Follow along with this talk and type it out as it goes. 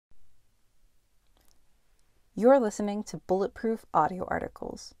You're listening to Bulletproof audio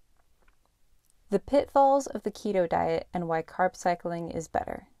articles. The Pitfalls of the Keto Diet and Why Carb Cycling is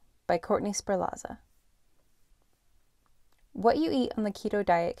Better by Courtney Sperlaza. What you eat on the keto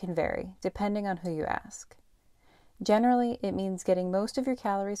diet can vary, depending on who you ask. Generally, it means getting most of your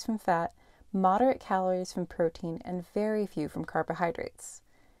calories from fat, moderate calories from protein, and very few from carbohydrates.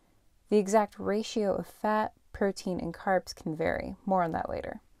 The exact ratio of fat, protein, and carbs can vary. More on that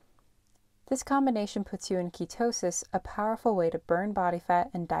later. This combination puts you in ketosis, a powerful way to burn body fat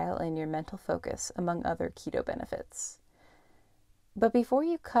and dial in your mental focus, among other keto benefits. But before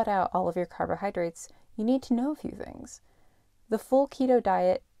you cut out all of your carbohydrates, you need to know a few things. The full keto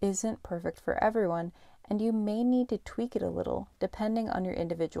diet isn't perfect for everyone, and you may need to tweak it a little, depending on your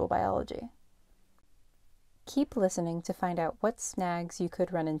individual biology. Keep listening to find out what snags you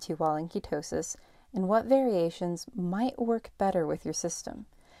could run into while in ketosis and what variations might work better with your system.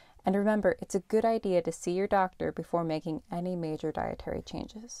 And remember, it's a good idea to see your doctor before making any major dietary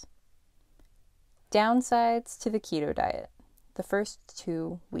changes. Downsides to the keto diet. The first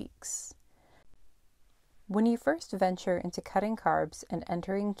 2 weeks. When you first venture into cutting carbs and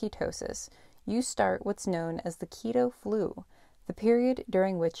entering ketosis, you start what's known as the keto flu, the period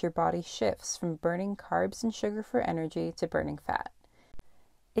during which your body shifts from burning carbs and sugar for energy to burning fat.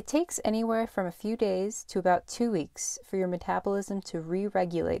 It takes anywhere from a few days to about 2 weeks for your metabolism to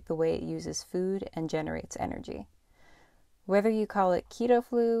re-regulate the way it uses food and generates energy. Whether you call it keto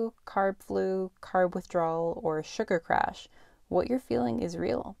flu, carb withdrawal, or sugar crash, what you're feeling is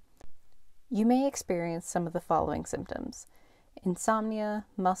real. You may experience some of the following symptoms: insomnia,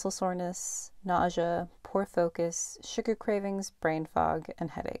 muscle soreness, nausea, poor focus, sugar cravings, brain fog,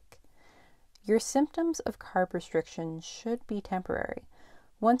 and headache. Your symptoms of carb restriction should be temporary.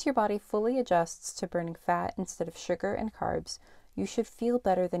 Once your body fully adjusts to burning fat instead of sugar and carbs, you should feel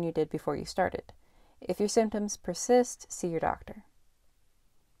better than you did before you started. If your symptoms persist, see your doctor.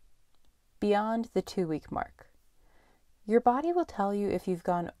 Beyond the 2-week mark. Your body will tell you if you've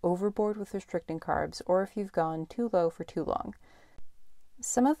gone overboard with restricting carbs or if you've gone too low for too long.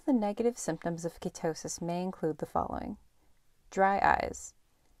 Some of the negative symptoms of ketosis may include the following: dry eyes.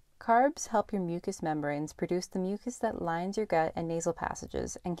 Carbs help your mucous membranes produce the mucus that lines your gut and nasal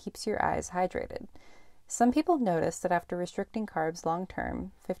passages and keeps your eyes hydrated. Some people notice that after restricting carbs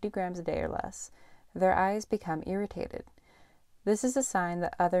long-term, 50 grams a day or less, their eyes become irritated. This is a sign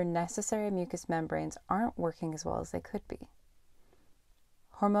that other necessary mucous membranes aren't working as well as they could be.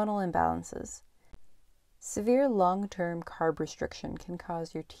 Hormonal imbalances. Severe long-term carb restriction can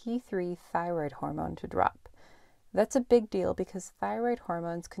cause your T3 thyroid hormone to drop. That's a big deal because thyroid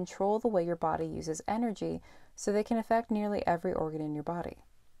hormones control the way your body uses energy, so they can affect nearly every organ in your body.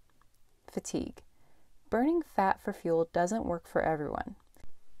 Fatigue. Burning fat for fuel doesn't work for everyone.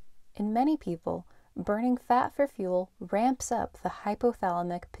 In many people, burning fat for fuel ramps up the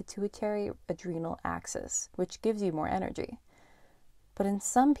hypothalamic pituitary adrenal axis, which gives you more energy. But in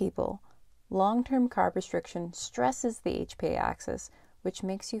some people, long-term carb restriction stresses the HPA axis, which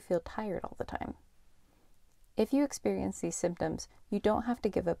makes you feel tired all the time. If you experience these symptoms, you don't have to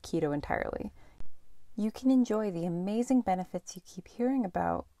give up keto entirely. You can enjoy the amazing benefits you keep hearing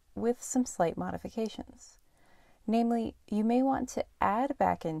about with some slight modifications. Namely, you may want to add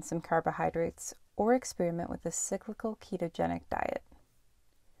back in some carbohydrates or experiment with a cyclical ketogenic diet.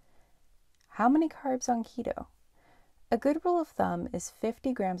 How many carbs on keto? A good rule of thumb is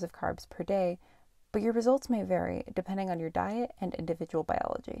 50 grams of carbs per day, but your results may vary depending on your diet and individual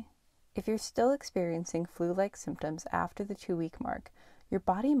biology. If you're still experiencing flu-like symptoms after the 2-week mark, your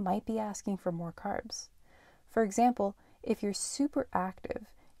body might be asking for more carbs. For example, if you're super active,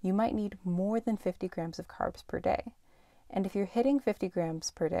 you might need more than 50 grams of carbs per day. And if you're hitting 50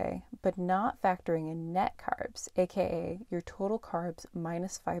 grams per day, but not factoring in net carbs, aka your total carbs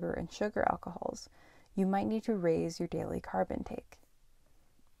minus fiber and sugar alcohols, you might need to raise your daily carb intake.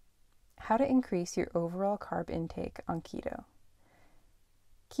 How to increase your overall carb intake on keto.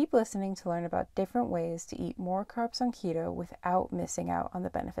 Keep listening to learn about different ways to eat more carbs on keto without missing out on the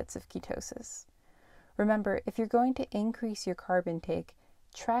benefits of ketosis. Remember, if you're going to increase your carb intake,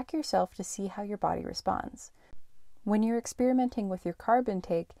 track yourself to see how your body responds. When you're experimenting with your carb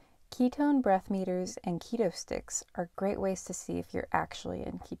intake, ketone breath meters and keto sticks are great ways to see if you're actually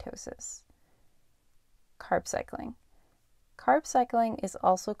in ketosis. Carb cycling. Carb cycling is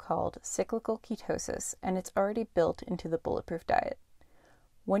also called cyclical ketosis, and it's already built into the Bulletproof diet.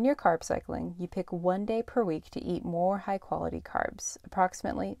 When you're carb cycling, you pick 1 day per week to eat more high-quality carbs,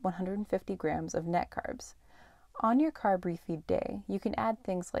 approximately 150 grams of net carbs. On your carb refeed day, you can add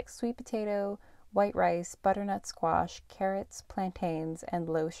things like sweet potato, white rice, butternut squash, carrots, plantains, and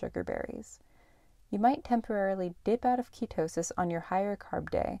low-sugar berries. You might temporarily dip out of ketosis on your higher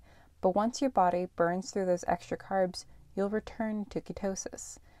carb day, but once your body burns through those extra carbs, you'll return to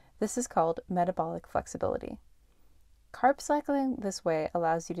ketosis. This is called metabolic flexibility. Carb cycling this way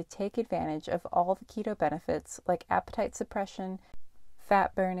allows you to take advantage of all the keto benefits like appetite suppression,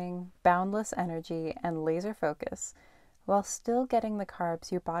 fat burning, boundless energy, and laser focus, while still getting the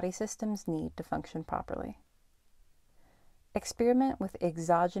carbs your body systems need to function properly. Experiment with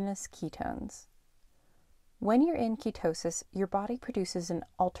exogenous ketones. When you're in ketosis, your body produces an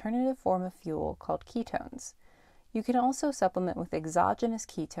alternative form of fuel called ketones. You can also supplement with exogenous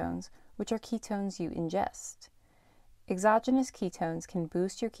ketones, which are ketones you ingest. Exogenous ketones can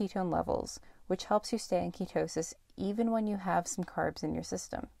boost your ketone levels, which helps you stay in ketosis even when you have some carbs in your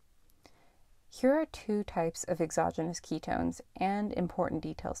system. Here are two types of exogenous ketones and important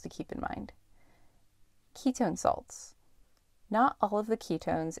details to keep in mind. Ketone salts. Not all of the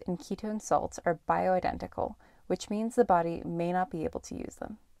ketones in ketone salts are bioidentical, which means the body may not be able to use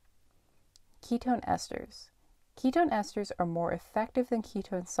them. Ketone esters. Ketone esters are more effective than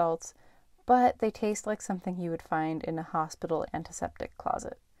ketone salts, but they taste like something you would find in a hospital antiseptic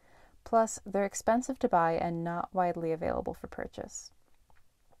closet. Plus, they're expensive to buy and not widely available for purchase.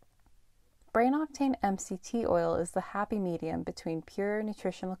 Brain octane MCT oil is the happy medium between pure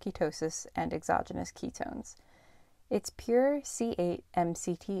nutritional ketosis and exogenous ketones. It's pure C8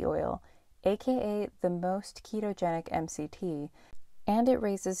 MCT oil, aka the most ketogenic MCT, and it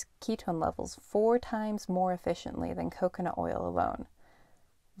raises ketone levels 4 times more efficiently than coconut oil alone.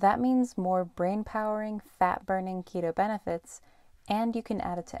 That means more brain-powering, fat-burning keto benefits, and you can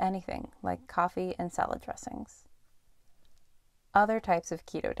add it to anything, like coffee and salad dressings. Other types of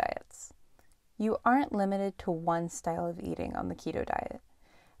keto diets. You aren't limited to one style of eating on the keto diet.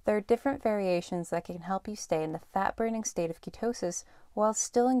 There are different variations that can help you stay in the fat-burning state of ketosis while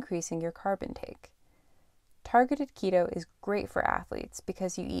still increasing your carb intake. Targeted keto is great for athletes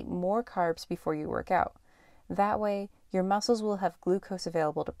because you eat more carbs before you work out. That way, your muscles will have glucose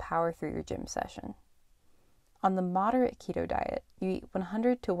available to power through your gym session. On the moderate keto diet, you eat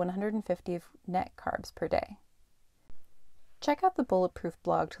 100 to 150 of net carbs per day. Check out the Bulletproof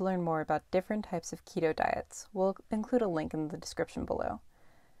blog to learn more about different types of keto diets. We'll include a link in the description below.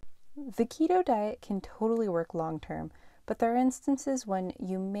 The keto diet can totally work long-term, but there are instances when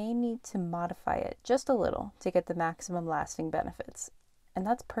you may need to modify it just a little to get the maximum lasting benefits, and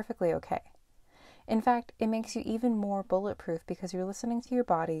that's perfectly okay. In fact, it makes you even more bulletproof because you're listening to your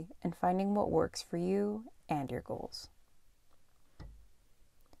body and finding what works for you and your goals.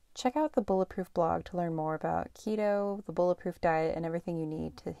 Check out the Bulletproof blog to learn more about keto, the Bulletproof diet, and everything you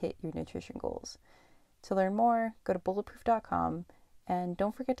need to hit your nutrition goals. To learn more, go to bulletproof.com, and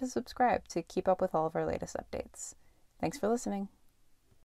don't forget to subscribe to keep up with all of our latest updates. Thanks for listening.